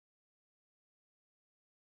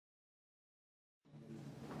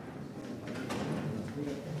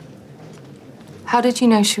How did you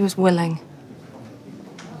know she was willing?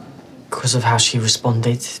 Because of how she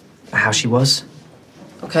responded, how she was.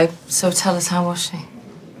 Okay, so tell us, how was she?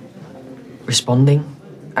 Responding,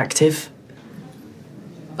 active.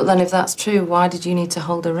 But then if that's true, why did you need to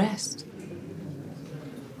hold her wrist?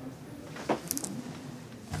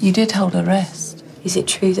 You did hold her wrist. Is it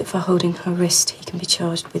true that for holding her wrist, he can be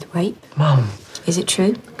charged with rape? Mum. Is it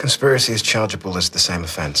true? Conspiracy is chargeable as the same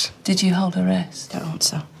offence. Did you hold her wrist? Don't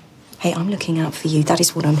answer. Hey, I'm looking out for you. That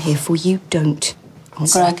is what I'm here for. You don't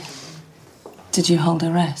answer. Greg, did you hold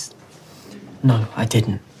her wrist? No, I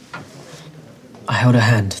didn't. I held her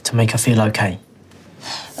hand to make her feel okay.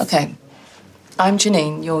 Okay. I'm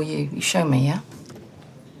Janine, you're you. You show me, yeah?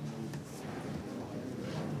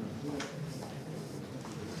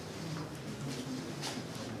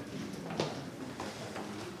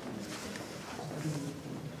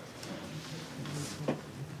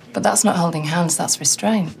 But that's not holding hands, that's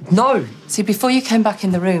restraint. No! See, before you came back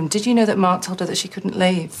in the room, did you know that Mark told her that she couldn't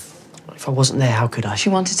leave? If I wasn't there, how could I? She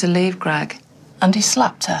wanted to leave, Greg, and he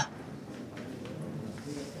slapped her.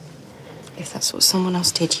 If that's what someone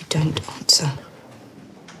else did, you don't answer.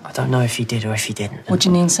 I don't know if he did or if he didn't. Well,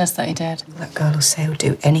 Janine says that he did. That girl will say or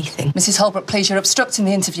do anything. Mrs. Holbrook, please, you're obstructing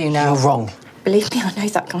the interview now. You're wrong. Believe me, I know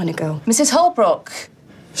that kind of girl. Mrs. Holbrook!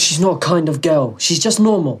 She's not a kind of girl. She's just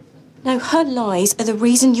normal. No, her lies are the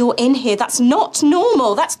reason you're in here. That's not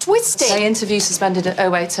normal. That's twisted. Say interview suspended at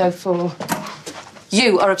 0804.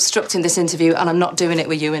 You are obstructing this interview, and I'm not doing it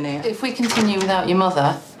with you in here. If we continue without your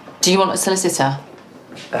mother, do you want a solicitor?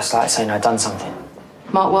 That's like saying I've done something.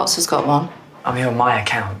 Mark Watts has got one. I'm here on my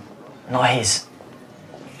account, not his.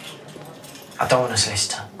 I don't want a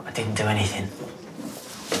solicitor. I didn't do anything.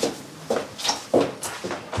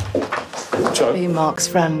 Are you Mark's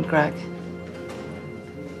friend, Greg?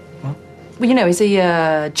 What? Well, you know, is he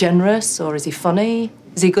generous or is he funny?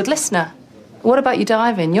 Is he a good listener? What about you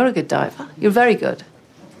diving? You're a good diver. You're very good.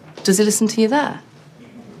 Does he listen to you there?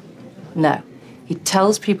 No. He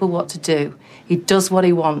tells people what to do. He does what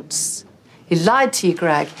he wants. He lied to you,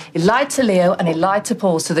 Greg. He lied to Leo and he lied to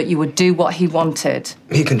Paul so that you would do what he wanted.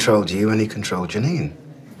 He controlled you and he controlled Janine.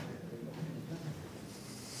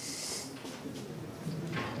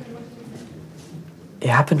 It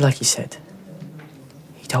happened like he said.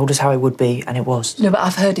 He told us how it would be, and it was. No, but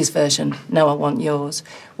I've heard his version. Now I want yours.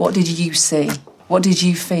 What did you see? What did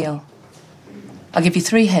you feel? I'll give you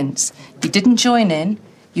 3 hints. You didn't join in,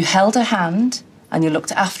 you held her hand, and you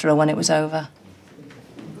looked after her when it was over.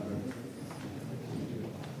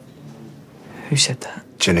 Who said that?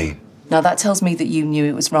 Janine. Now, that tells me that you knew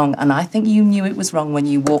it was wrong, and I think you knew it was wrong when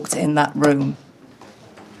you walked in that room.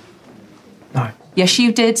 No. Yes,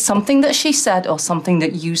 you did. Something that she said or something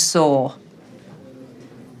that you saw.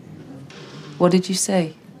 What did you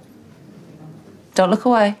see? Don't look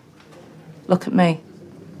away. Look at me.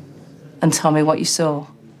 And tell me what you saw.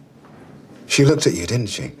 She looked at you, didn't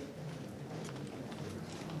she?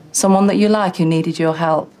 Someone that you like who needed your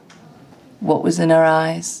help. What was in her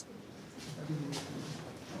eyes?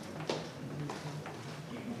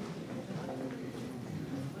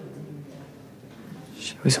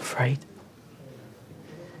 She was afraid.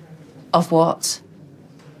 Of what?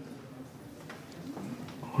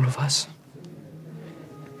 All of us.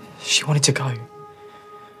 She wanted to go.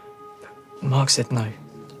 But Mark said no.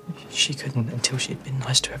 She couldn't until she'd been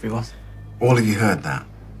nice to everyone. All of you heard that?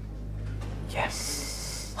 Yeah.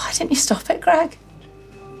 Why didn't you stop it, Greg?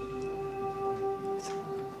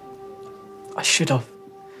 I should have.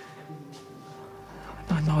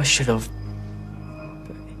 I know I should have.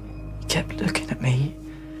 But he kept looking at me.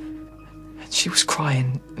 And she was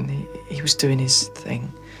crying, and he was doing his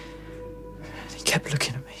thing. And he kept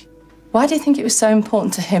looking at me. Why do you think it was so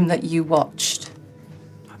important to him that you watched?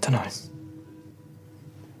 I don't know.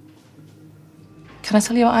 Can I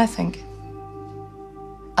tell you what I think?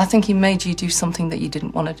 I think he made you do something that you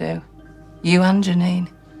didn't want to do. You and Janine.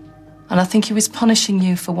 And I think he was punishing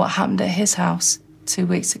you for what happened at his house 2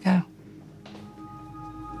 weeks ago.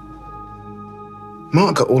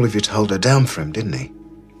 Mark got all of you to hold her down for him, didn't he?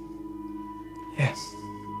 Yeah.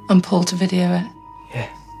 And Paul to video it. Yeah.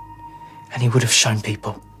 And he would have shown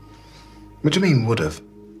people. What do you mean, would have?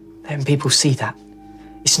 Letting people see that.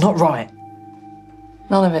 It's not right.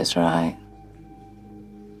 None of it's right.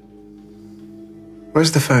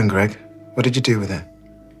 Where's the phone, Greg? What did you do with it?